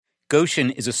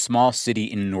Goshen is a small city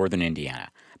in northern Indiana,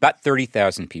 about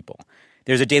 30,000 people.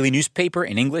 There's a daily newspaper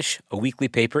in English, a weekly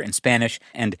paper in Spanish,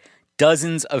 and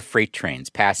dozens of freight trains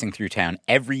passing through town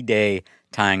every day,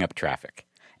 tying up traffic.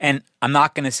 And I'm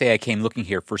not going to say I came looking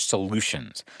here for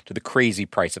solutions to the crazy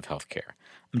price of healthcare.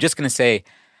 I'm just going to say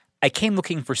I came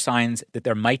looking for signs that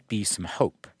there might be some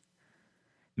hope.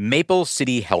 Maple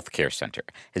City Healthcare Center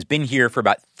has been here for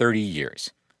about 30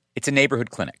 years. It's a neighborhood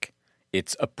clinic.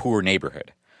 It's a poor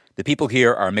neighborhood. The people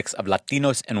here are a mix of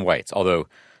Latinos and whites, although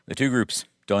the two groups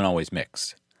don't always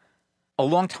mix. A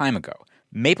long time ago,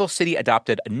 Maple City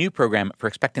adopted a new program for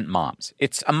expectant moms.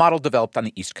 It's a model developed on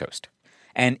the East Coast.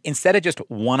 And instead of just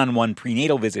one-on-one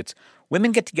prenatal visits,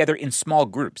 women get together in small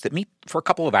groups that meet for a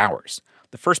couple of hours.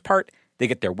 The first part, they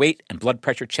get their weight and blood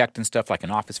pressure checked and stuff like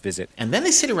an office visit. And then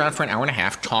they sit around for an hour and a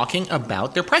half talking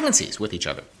about their pregnancies with each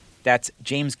other. That's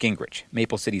James Gingrich,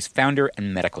 Maple City's founder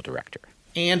and medical director.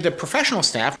 And the professional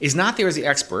staff is not there as the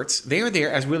experts. They are there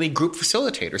as really group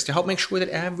facilitators to help make sure that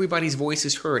everybody's voice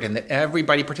is heard and that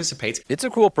everybody participates. It's a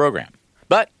cool program,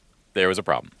 but there was a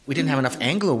problem. We didn't have enough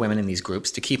Anglo women in these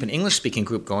groups to keep an English-speaking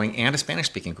group going and a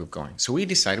Spanish-speaking group going. So we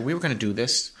decided we were going to do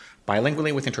this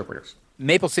bilingually with interpreters.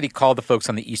 Maple City called the folks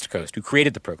on the East Coast who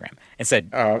created the program and said,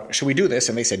 should we do this?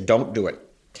 And they said, don't do it.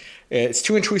 It's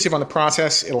too intrusive on the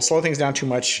process. It'll slow things down too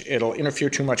much. It'll interfere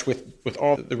too much with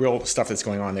all the real stuff that's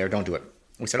going on there. Don't do it.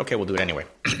 We said, okay, we'll do it anyway.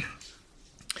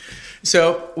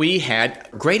 So we had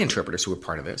great interpreters who were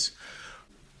part of this.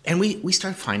 And we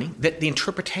started finding that the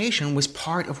interpretation was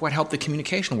part of what helped the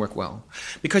communication work well.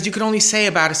 Because you could only say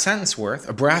about a sentence worth,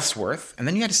 a breath's worth, and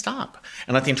then you had to stop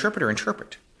and let the interpreter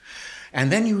interpret.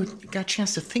 And then you got a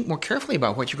chance to think more carefully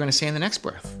about what you're going to say in the next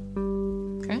breath.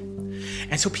 Okay?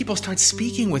 And so people started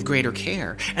speaking with greater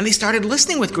care. And they started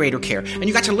listening with greater care. And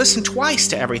you got to listen twice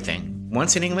to everything.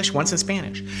 Once in English, once in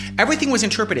Spanish. Everything was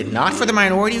interpreted not for the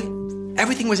minority.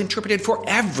 Everything was interpreted for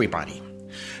everybody.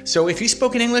 So if you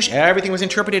spoke in English, everything was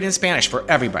interpreted in Spanish for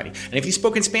everybody. And if you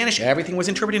spoke in Spanish, everything was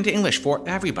interpreted into English for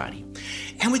everybody.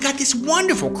 And we got this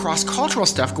wonderful cross-cultural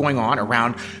stuff going on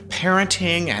around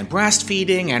parenting and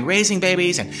breastfeeding and raising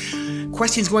babies and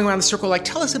questions going around the circle like,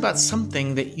 tell us about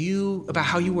something about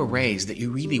how you were raised that you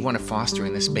really want to foster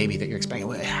in this baby that you're expecting,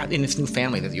 in this new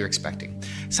family that you're expecting.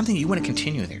 Something you want to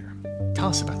continue there. Tell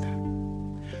us about that.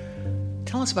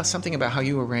 Tell us about something about how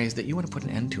you were raised that you want to put an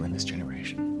end to in this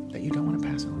generation. That you don't want to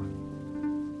pass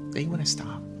on, that you want to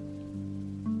stop.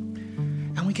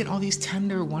 And we get all these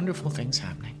tender, wonderful things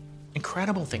happening.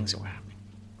 Incredible things that were happening.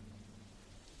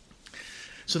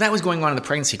 So that was going on in the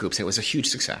pregnancy groups. It was a huge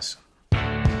success.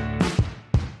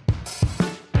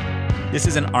 This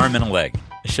is An Arm and a Leg,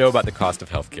 a show about the cost of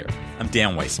healthcare. I'm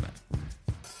Dan Weissman.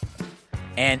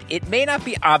 And it may not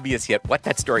be obvious yet what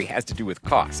that story has to do with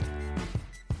cost.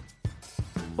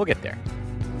 We'll get there.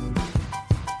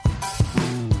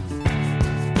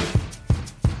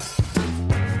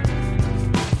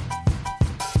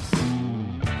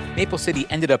 Maple City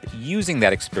ended up using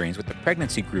that experience with the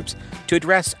pregnancy groups to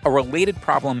address a related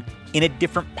problem in a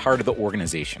different part of the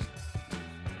organization,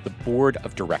 the board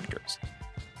of directors.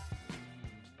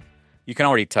 You can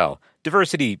already tell,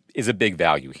 diversity is a big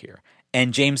value here.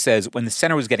 And James says when the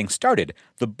center was getting started,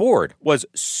 the board was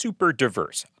super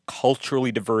diverse,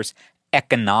 culturally diverse,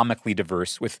 economically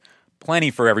diverse, with plenty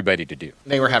for everybody to do.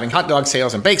 They were having hot dog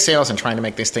sales and bake sales and trying to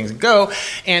make these things go,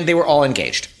 and they were all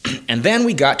engaged. And then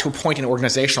we got to a point in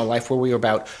organizational life where we were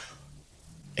about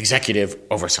executive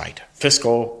oversight,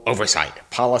 fiscal oversight,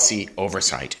 policy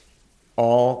oversight,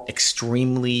 all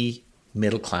extremely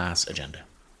middle-class agenda.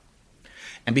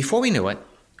 And before we knew it,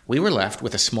 we were left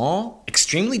with a small,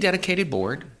 extremely dedicated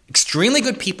board, extremely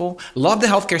good people, loved the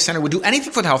healthcare center, would do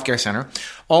anything for the healthcare center,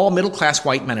 all middle-class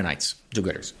white Mennonites,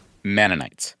 do-gooders.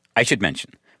 Mennonites. I should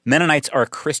mention, Mennonites are a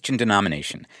Christian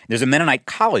denomination. There's a Mennonite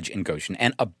college in Goshen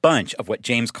and a bunch of what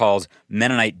James calls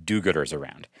Mennonite do-gooders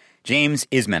around. James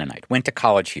is Mennonite, went to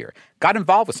college here, got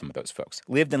involved with some of those folks,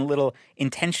 lived in a little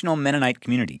intentional Mennonite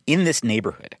community in this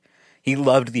neighborhood. He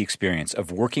loved the experience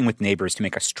of working with neighbors to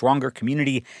make a stronger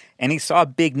community, and he saw a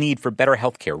big need for better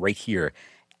health care right here.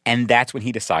 And that's when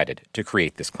he decided to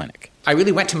create this clinic. I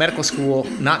really went to medical school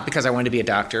not because I wanted to be a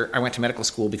doctor. I went to medical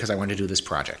school because I wanted to do this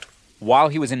project. While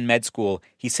he was in med school,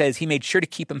 he says he made sure to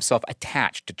keep himself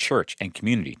attached to church and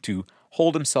community to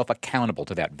hold himself accountable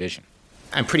to that vision.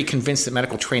 I'm pretty convinced that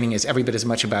medical training is every bit as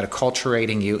much about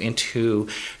acculturating you into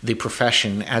the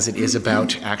profession as it is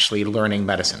about actually learning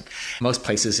medicine. Most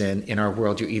places in our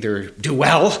world, you either do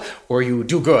well or you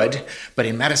do good. But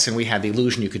in medicine, we had the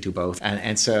illusion you could do both.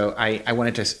 And so I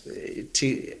wanted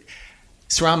to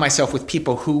surround myself with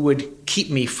people who would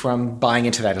keep me from buying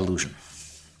into that illusion.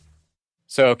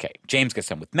 So, okay, James gets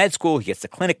done with med school, he gets the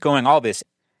clinic going, all this.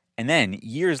 And then,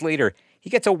 years later, he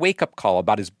gets a wake-up call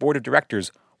about his board of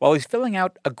directors while he's filling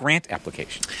out a grant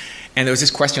application. And there was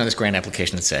this question on this grant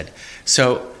application that said,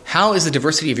 so how is the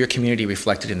diversity of your community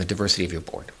reflected in the diversity of your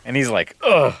board? And he's like,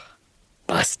 ugh,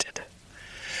 busted.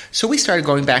 So we started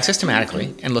going back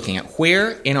systematically and looking at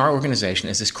where in our organization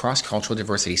is this cross-cultural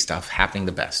diversity stuff happening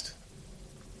the best.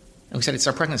 And we said it's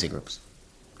our pregnancy groups.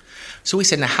 So we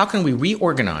said, now how can we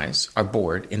reorganize our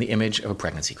board in the image of a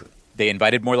pregnancy group? They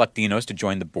invited more Latinos to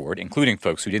join the board, including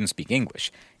folks who didn't speak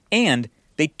English. And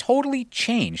they totally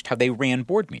changed how they ran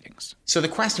board meetings. So the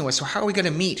question was, so how are we going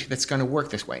to meet that's going to work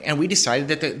this way? And we decided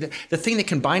that the thing that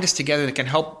can bind us together, that can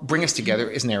help bring us together,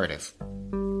 is narrative.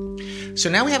 So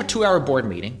now we have a 2-hour board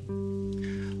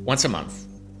meeting once a month.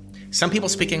 Some people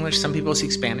speak English, some people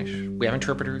speak Spanish. We have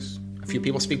interpreters. A few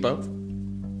people speak both.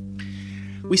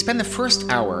 We spend the first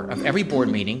hour of every board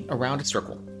meeting around a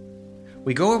circle.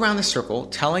 We go around the circle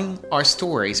telling our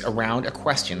stories around a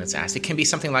question that's asked. It can be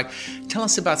something like, tell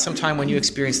us about some time when you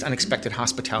experienced unexpected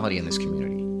hospitality in this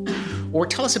community. Or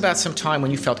tell us about some time when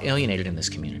you felt alienated in this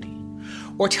community.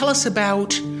 Or tell us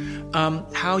about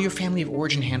how your family of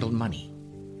origin handled money.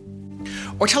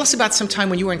 Or tell us about some time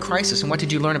when you were in crisis and what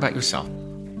did you learn about yourself.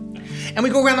 And we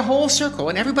go around the whole circle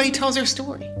and everybody tells their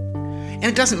story. And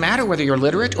it doesn't matter whether you're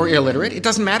literate or illiterate. It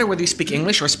doesn't matter whether you speak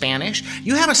English or Spanish.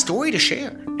 You have a story to share.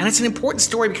 And it's an important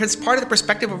story because it's part of the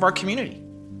perspective of our community.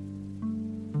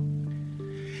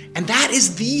 And that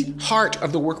is the heart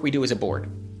of the work we do as a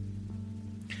board.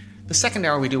 The second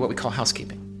hour, we do what we call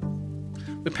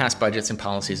housekeeping. We pass budgets and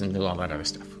policies and do all that other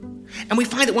stuff. And we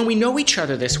find that when we know each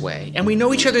other this way, and we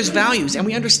know each other's values, and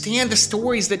we understand the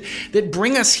stories that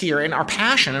bring us here and our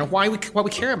passion and what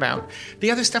we care about, the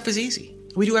other stuff is easy.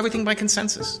 We do everything by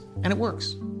consensus, and it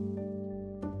works.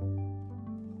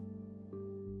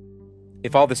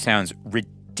 If all this sounds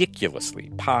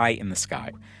ridiculously pie in the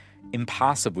sky,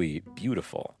 impossibly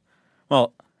beautiful,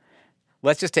 well,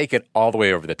 let's just take it all the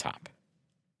way over the top.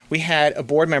 We had a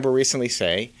board member recently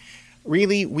say,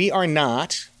 really, we are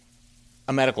not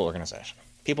a medical organization.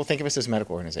 People think of us as a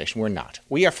medical organization. We're not.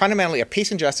 We are fundamentally a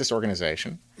peace and justice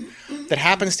organization that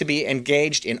happens to be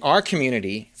engaged in our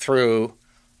community through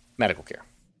medical care.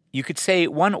 You could say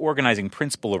one organizing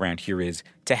principle around here is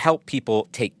to help people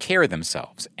take care of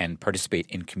themselves and participate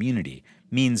in community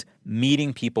means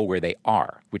meeting people where they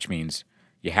are, which means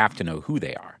you have to know who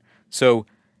they are. So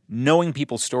knowing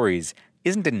people's stories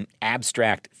isn't an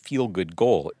abstract feel-good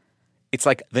goal. It's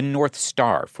like the North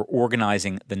Star for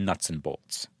organizing the nuts and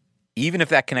bolts. Even if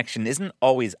that connection isn't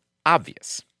always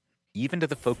obvious, even to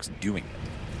the folks doing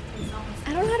it.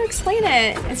 I don't know how to explain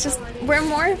it. It's just, we're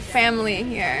more family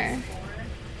here.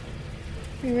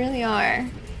 We really are.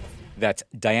 That's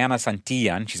Diana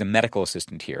Santillan. She's a medical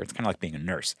assistant here. It's kind of like being a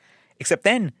nurse. Except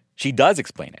then she does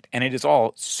explain it, and it is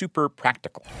all super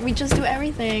practical. We just do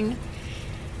everything.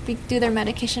 We do their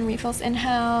medication refills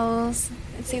in-house.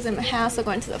 It saves them a hassle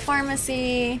going to the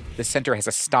pharmacy. The center has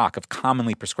a stock of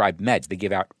commonly prescribed meds they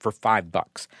give out for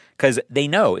 $5 because they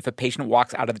know if a patient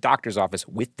walks out of the doctor's office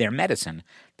with their medicine,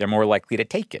 they're more likely to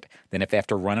take it than if they have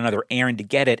to run another errand to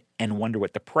get it and wonder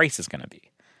what the price is going to be.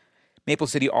 Maple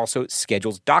City also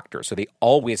schedules doctors, so they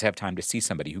always have time to see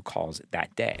somebody who calls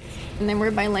that day. And then we're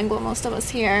bilingual, most of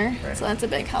us here, right. So that's a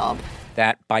big help.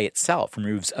 That by itself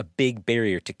removes a big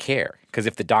barrier to care, because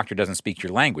if the doctor doesn't speak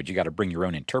your language, you got to bring your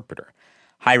own interpreter.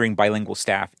 Hiring bilingual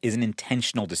staff is an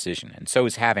intentional decision, and so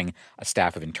is having a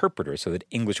staff of interpreters so that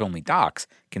English-only docs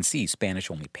can see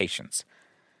Spanish-only patients.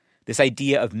 This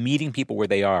idea of meeting people where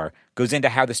they are goes into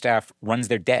how the staff runs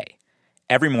their day.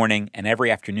 Every morning and every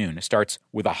afternoon starts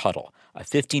with a huddle, a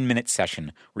 15-minute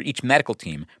session where each medical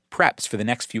team preps for the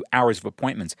next few hours of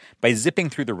appointments by zipping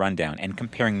through the rundown and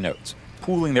comparing notes,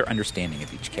 pooling their understanding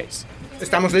of each case.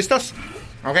 Estamos listos?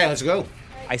 Okay, let's go.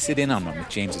 I sit in on one with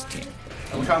James's team.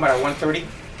 We're talking about our 1:30?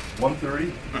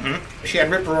 1:30? Mm-hmm. She had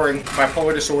rip-roaring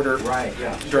bipolar disorder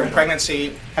during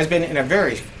pregnancy, has been in a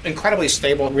very incredibly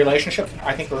stable relationship.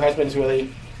 I think her husband's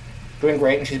really doing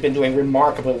great, and she's been doing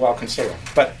remarkably well considering.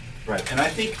 But right, and I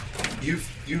think you've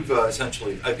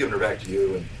essentially, I've given her back to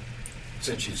you, and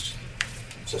since she's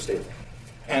so stable.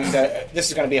 And this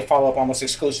is going to be a follow-up almost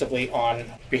exclusively on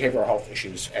behavioral health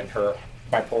issues and her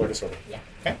bipolar disorder. Yeah.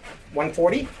 Okay.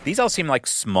 1:40. These all seem like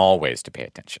small ways to pay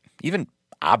attention, even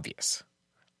obvious.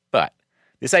 But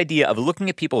this idea of looking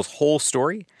at people's whole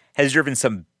story has driven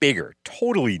some bigger,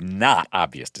 totally not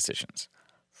obvious decisions.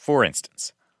 For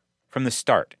instance, from the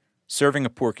start, serving a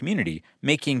poor community,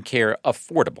 making care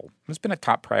affordable has been a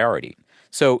top priority.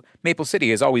 So Maple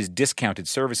City has always discounted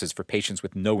services for patients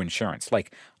with no insurance,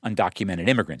 like undocumented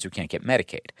immigrants who can't get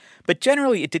Medicaid. But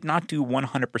generally, it did not do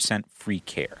 100% free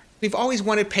care. We've always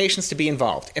wanted patients to be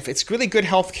involved. If it's really good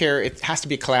health care, it has to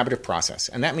be a collaborative process,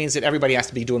 and that means that everybody has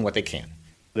to be doing what they can.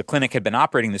 The clinic had been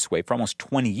operating this way for almost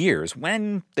 20 years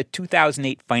when the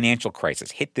 2008 financial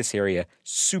crisis hit this area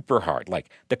super hard, like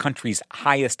the country's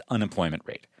highest unemployment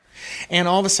rate. And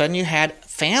all of a sudden you had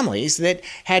families that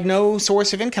had no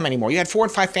source of income anymore. You had 4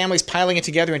 and 5 families piling it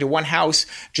together into one house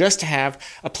just to have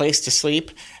a place to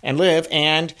sleep and live,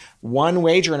 and one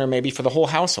wage earner maybe for the whole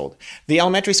household. The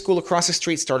elementary school across the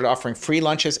street started offering free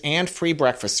lunches and free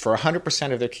breakfasts for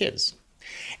 100% of their kids.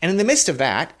 And in the midst of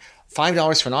that,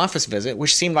 $5 for an office visit,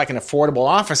 which seemed like an affordable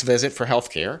office visit for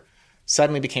healthcare,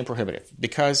 suddenly became prohibitive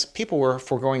because people were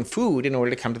foregoing food in order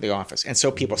to come to the office. And so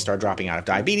people started dropping out of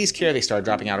diabetes care, they started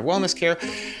dropping out of wellness care,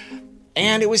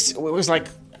 and it was like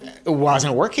it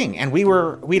wasn't working. And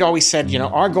we'd always said,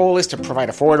 our goal is to provide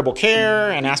affordable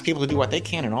care and ask people to do what they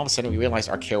can, and all of a sudden we realized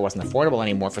our care wasn't affordable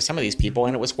anymore for some of these people,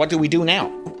 and it was, what do we do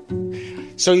now?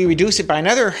 So you reduce it by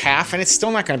another half, and it's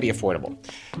still not going to be affordable.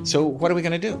 So what are we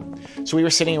going to do? So we were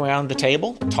sitting around the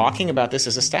table talking about this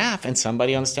as a staff, and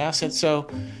somebody on the staff said, so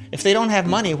if they don't have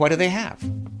money, what do they have?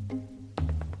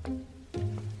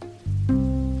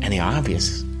 And the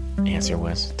obvious answer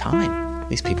was time.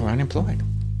 These people are unemployed.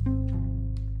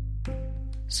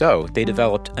 So they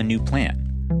developed a new plan.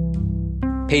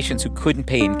 Patients who couldn't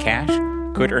pay in cash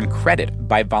could earn credit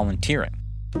by volunteering.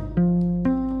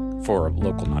 For a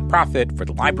local nonprofit, for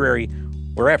the library,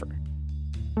 wherever.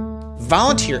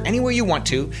 Volunteer anywhere you want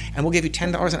to, and we'll give you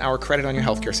 $10 an hour credit on your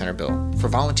healthcare center bill for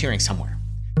volunteering somewhere.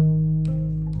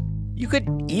 You could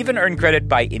even earn credit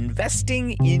by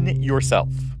investing in yourself.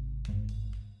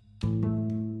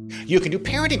 You can do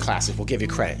parenting classes, we'll give you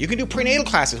credit. You can do prenatal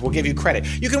classes, we'll give you credit.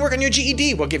 You can work on your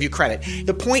GED, we'll give you credit.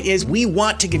 The point is, we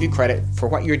want to give you credit for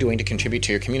what you're doing to contribute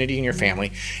to your community and your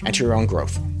family and to your own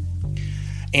growth.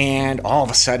 And all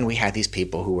of a sudden, we had these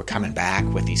people who were coming back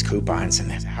with these coupons and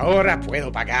they said, ahora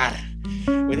puedo pagar,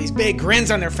 with these big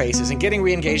grins on their faces and getting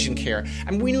re-engaged in care.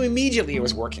 I mean, we knew immediately it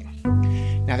was working.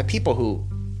 Now, the people who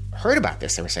heard about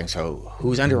this, they were saying, so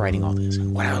who's underwriting all this?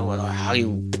 How are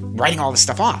you writing all this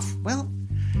stuff off? Well,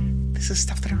 this is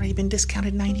stuff that had already been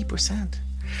discounted 90%.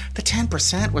 The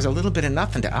 10% was a little bit of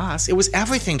nothing to us. It was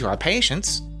everything to our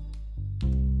patients.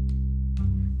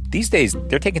 These days,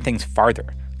 they're taking things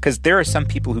farther, because there are some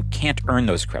people who can't earn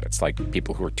those credits, like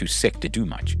people who are too sick to do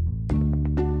much.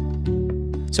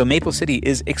 So Maple City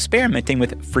is experimenting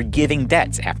with forgiving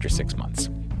debts after 6 months.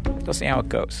 They'll see how it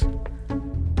goes.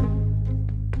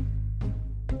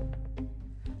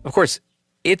 Of course,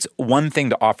 it's one thing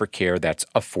to offer care that's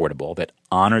affordable, that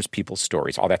honors people's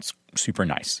stories. All that's super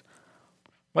nice.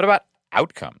 What about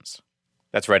outcomes?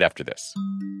 That's right after this.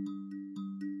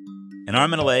 An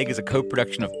Arm and a Leg is a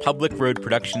co-production of Public Road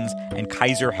Productions and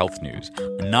Kaiser Health News,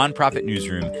 a nonprofit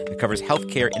newsroom that covers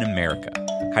healthcare in America.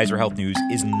 Kaiser Health News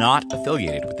is not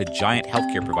affiliated with the giant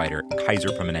healthcare provider Kaiser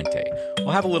Permanente.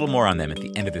 We'll have a little more on them at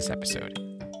the end of this episode.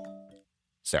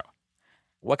 So,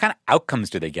 what kind of outcomes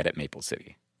do they get at Maple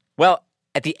City? Well,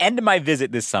 at the end of my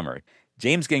visit this summer,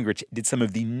 James Gingrich did some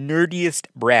of the nerdiest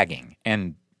bragging,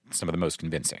 and some of the most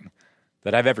convincing,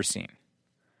 that I've ever seen.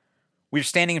 We're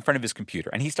standing in front of his computer,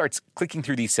 and he starts clicking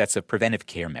through these sets of preventive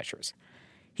care measures.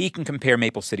 He can compare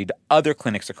Maple City to other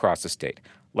clinics across the state.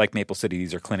 Like Maple City,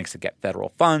 these are clinics that get federal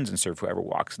funds and serve whoever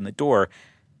walks in the door.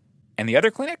 And the other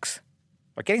clinics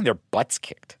are getting their butts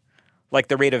kicked. Like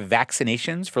the rate of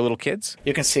vaccinations for little kids.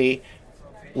 You can see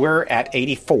we're at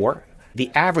 84. The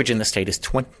average in the state is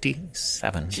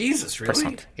 27%. Jesus,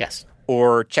 really? Yes.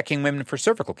 Or checking women for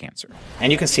cervical cancer.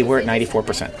 And you can see we're at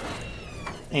 94%.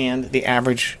 And the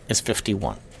average is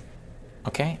 51.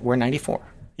 Okay? We're 94.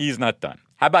 He's not done.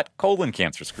 How about colon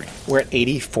cancer screening? We're at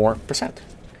 84%.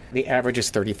 The average is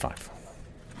 35.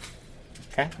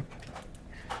 Okay?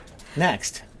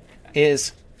 Next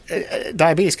is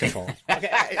diabetes control.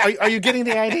 Okay. Are you getting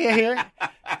the idea here?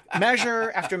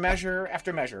 Measure after measure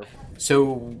after measure.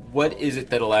 So what is it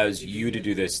that allows you to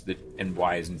do this, and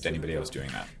why isn't anybody else doing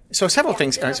that? So several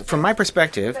things. From my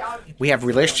perspective, we have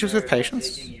relationships with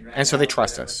patients, and so they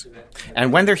trust us.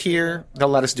 And when they're here, they'll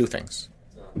let us do things.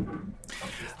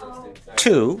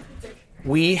 2,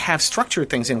 we have structured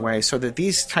things in ways so that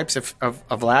these types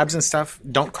of labs and stuff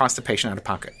don't cost the patient out of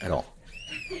pocket at all.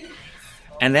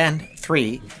 And then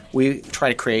 3, we try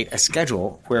to create a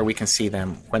schedule where we can see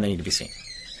them when they need to be seen.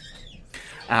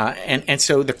 And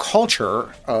so the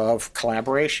culture of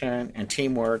collaboration and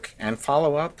teamwork and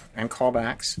follow-up and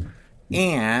callbacks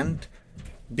and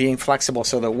being flexible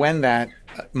so that when that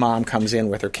mom comes in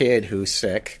with her kid who's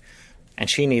sick and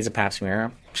she needs a pap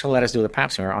smear, she'll let us do the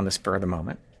pap smear on the spur of the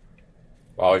moment.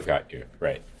 Well, we've got you.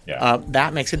 Right. Yeah.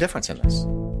 That makes a difference in this.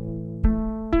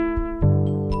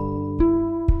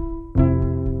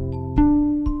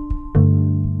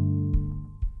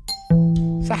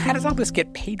 So how does all this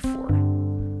get paid for?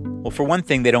 Well, for one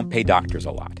thing, they don't pay doctors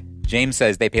a lot. James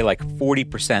says they pay like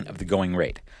 40% of the going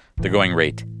rate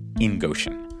in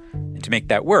Goshen. And to make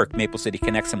that work, Maple City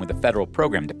connects them with a federal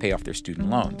program to pay off their student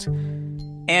loans.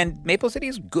 And Maple City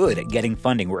is good at getting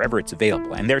funding wherever it's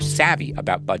available, and they're savvy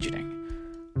about budgeting.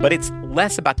 But it's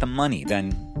less about the money than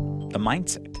the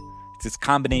mindset. It's this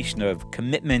combination of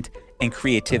commitment and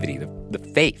creativity,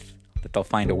 the faith that they'll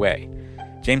find a way.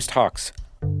 James talks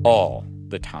all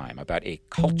the time about a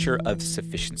culture of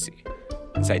sufficiency,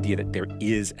 this idea that there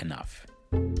is enough.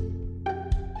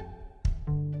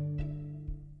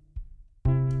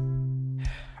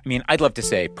 I mean, I'd love to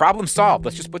say, problem solved,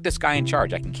 let's just put this guy in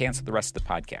charge. I can cancel the rest of the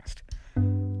podcast.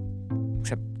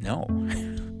 Except no.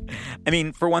 I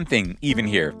mean, for one thing, even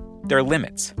here, there are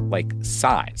limits, like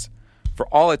size. For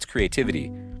all its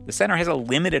creativity, the center has a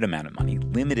limited amount of money,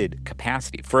 limited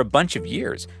capacity. For a bunch of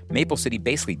years, Maple City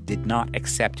basically did not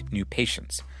accept new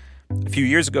patients. A few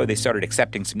years ago, they started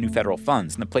accepting some new federal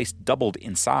funds, and the place doubled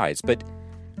in size. But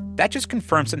that just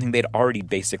confirmed something they'd already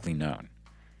basically known.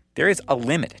 There is a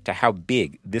limit to how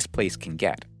big this place can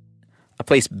get. A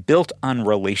place built on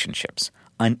relationships,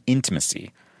 on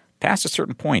intimacy. Past a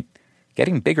certain point,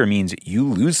 getting bigger means you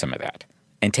lose some of that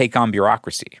and take on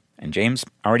bureaucracy. And James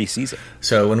already sees it.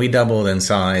 So when we doubled in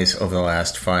size over the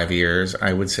last 5 years,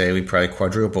 I would say we probably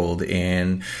quadrupled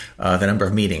in the number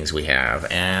of meetings we have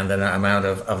and the amount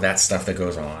of that stuff that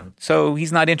goes on. So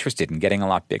he's not interested in getting a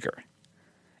lot bigger.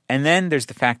 And then there's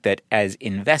the fact that as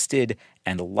invested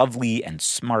and lovely and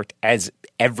smart as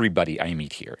everybody I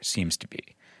meet here seems to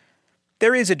be,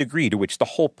 there is a degree to which the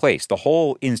whole place, the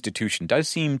whole institution does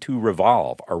seem to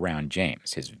revolve around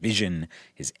James, his vision,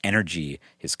 his energy,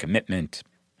 his commitment,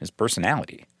 his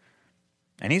personality.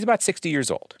 And he's about 60 years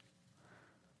old.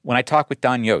 When I talk with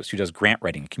Don Yost, who does grant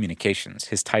writing and communications,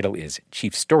 his title is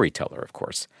Chief Storyteller, of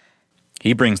course.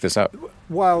 He brings this up.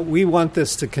 While we want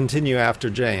this to continue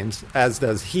after James, as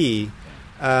does he,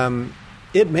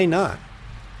 it may not.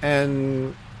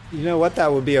 And you know what?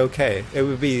 That would be okay. It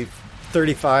would be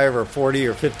 35 or 40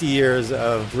 or 50 years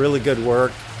of really good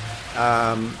work,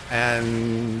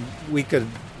 and we could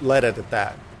let it at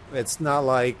that. It's not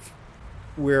like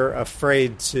we're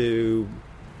afraid to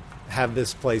have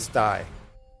this place die.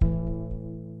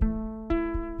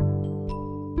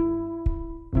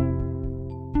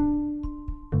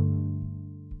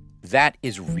 That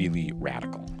is really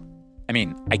radical. I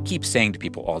mean, I keep saying to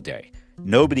people all day,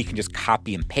 nobody can just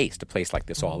copy and paste a place like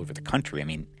this all over the country. I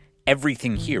mean,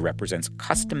 everything here represents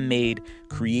custom-made,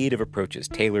 creative approaches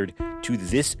tailored to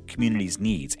this community's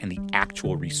needs and the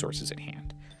actual resources at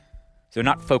hand. They're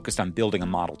not focused on building a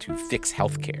model to fix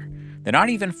healthcare. They're not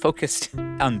even focused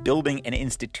on building an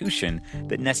institution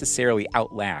that necessarily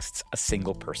outlasts a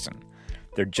single person.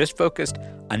 They're just focused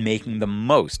on making the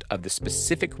most of the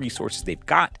specific resources they've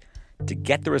got to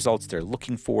get the results they're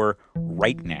looking for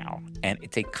right now. And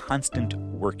it's a constant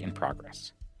work in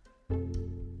progress.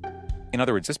 In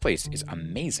other words, this place is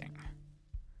amazing.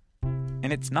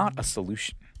 And it's not a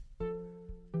solution.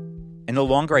 And the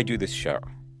longer I do this show,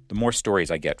 the more stories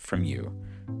I get from you.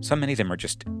 So many of them are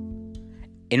just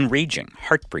enraging,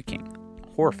 heartbreaking,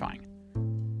 horrifying,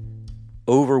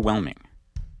 overwhelming.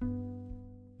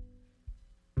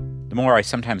 The more I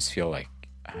sometimes feel like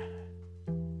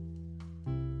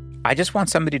I just want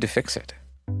somebody to fix it.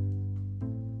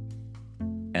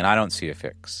 And I don't see a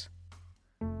fix.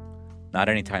 Not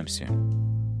anytime soon.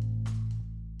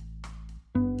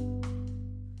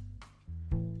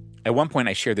 At one point,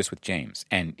 I share this with James,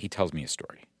 and he tells me a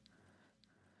story.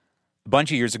 A bunch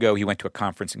of years ago, he went to a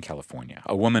conference in California.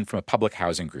 A woman from a public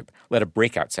housing group led a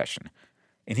breakout session.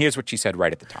 And here's what she said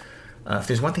right at the top. If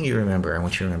there's one thing you remember, I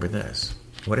want you to remember this.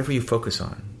 Whatever you focus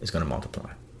on is going to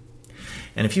multiply.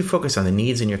 And if you focus on the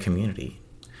needs in your community,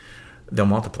 they'll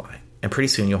multiply. And pretty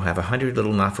soon you'll have 100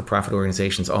 little not-for-profit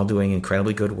organizations all doing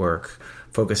incredibly good work,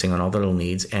 focusing on all the little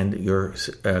needs, and your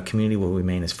community will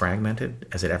remain as fragmented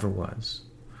as it ever was,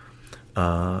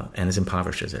 and as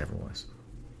impoverished as it ever was.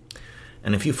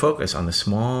 And if you focus on the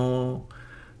small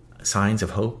signs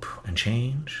of hope and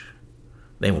change,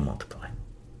 they will multiply.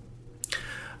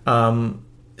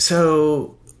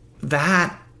 So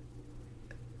that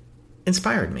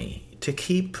inspired me to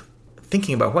keep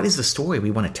thinking about what is the story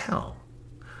we want to tell.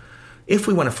 If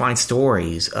we want to find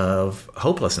stories of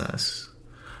hopelessness,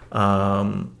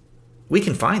 we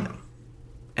can find them.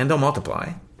 and they'll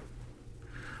multiply.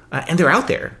 And they're out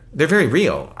there. They're very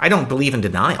real. I don't believe in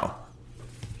denial.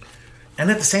 And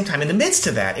at the same time, in the midst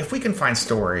of that, if we can find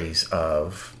stories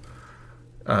of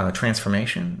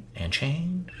transformation and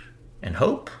change and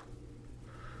hope,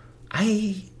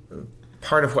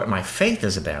 part of what my faith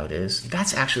is about is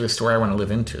that's actually the story I want to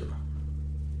live into,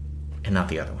 and not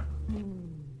the other one.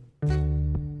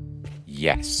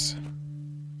 Yes.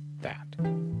 That.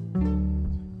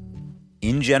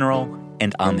 In general,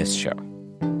 and on this show.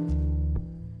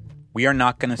 We are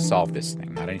not going to solve this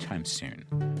thing, not anytime soon.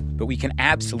 But we can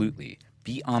absolutely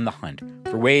be on the hunt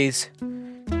for ways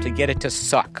to get it to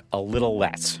suck a little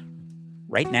less.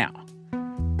 Right now.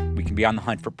 We can be on the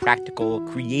hunt for practical,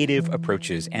 creative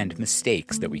approaches and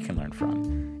mistakes that we can learn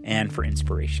from, and for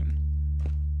inspiration.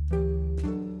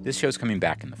 This show's coming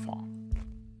back in the fall.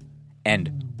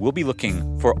 And we'll be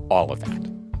looking for all of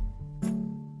that,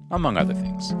 among other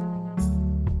things.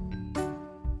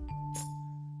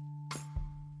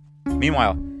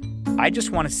 Meanwhile, I just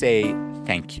want to say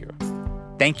thank you.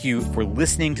 Thank you for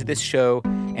listening to this show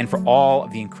and for all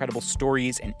of the incredible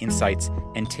stories and insights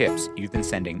and tips you've been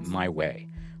sending my way.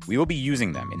 We will be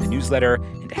using them in the newsletter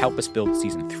and to help us build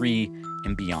Season 3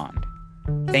 and beyond.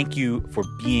 Thank you for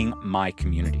being my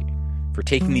community, for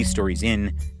taking these stories in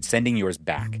and sending yours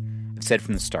back. I've said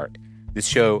from the start, this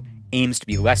show aims to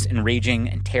be less enraging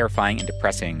and terrifying and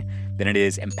depressing than it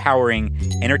is empowering,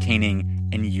 entertaining,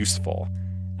 and useful.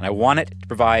 And I want it to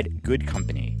provide good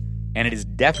company, and it is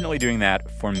definitely doing that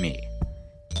for me.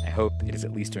 I hope it is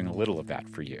at least doing a little of that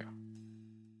for you.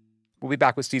 We'll be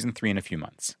back with Season 3 in a few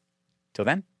months. Till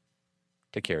then,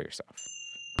 take care of yourself.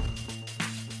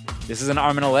 This is An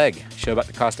Arm and a Leg, a show about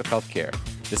the cost of healthcare.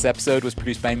 This episode was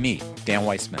produced by me, Dan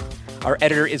Weissman. Our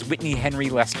editor is Whitney Henry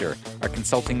Lester. Our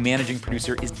consulting managing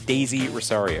producer is Daisy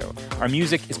Rosario. Our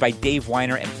music is by Dave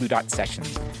Weiner and Blue Dot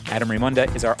Sessions. Adam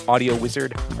Raimonda is our audio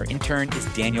wizard. Our intern is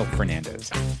Daniel Fernandez.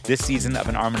 This season of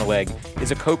An Arm and a Leg is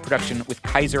a co-production with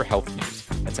Kaiser Health News.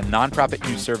 That's a nonprofit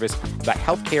news service about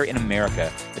healthcare in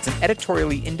America. It's an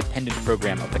editorially independent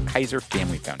program of the Kaiser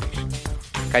Family Foundation.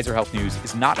 Kaiser Health News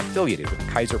is not affiliated with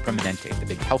Kaiser Permanente, the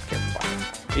big healthcare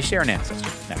provider. They share an ancestor,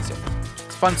 that's it.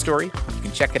 It's a fun story. You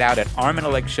can check it out at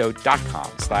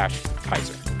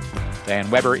armandalegshow.com/Kaiser.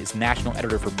 Diane Weber is national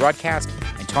editor for broadcast,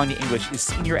 and Tanya English is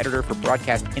senior editor for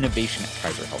broadcast innovation at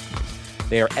Kaiser Health News.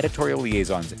 They are editorial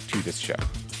liaisons to this show.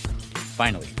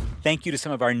 Finally, thank you to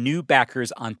some of our new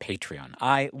backers on Patreon.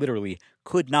 I literally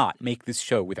could not make this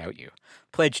show without you.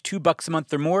 Pledge $2 a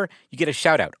month or more, you get a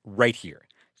shout out right here.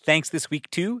 Thanks this week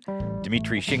to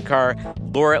Dimitri Shinkar,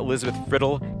 Laura Elizabeth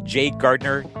Friddle, Jay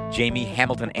Gardner, Jamie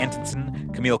Hamilton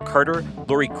Antonson, Camille Carter,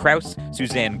 Lori Krause,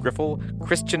 Suzanne Griffel,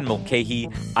 Christian Mulcahy,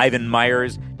 Ivan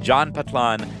Myers, John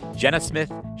Patlan, Jenna Smith,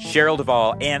 Cheryl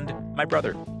Duvall, and my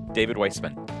brother, David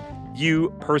Weissman.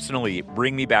 You personally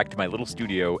bring me back to my little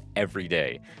studio every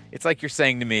day. It's like you're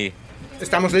saying to me,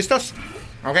 ¿Estamos listos?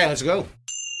 Okay, let's go.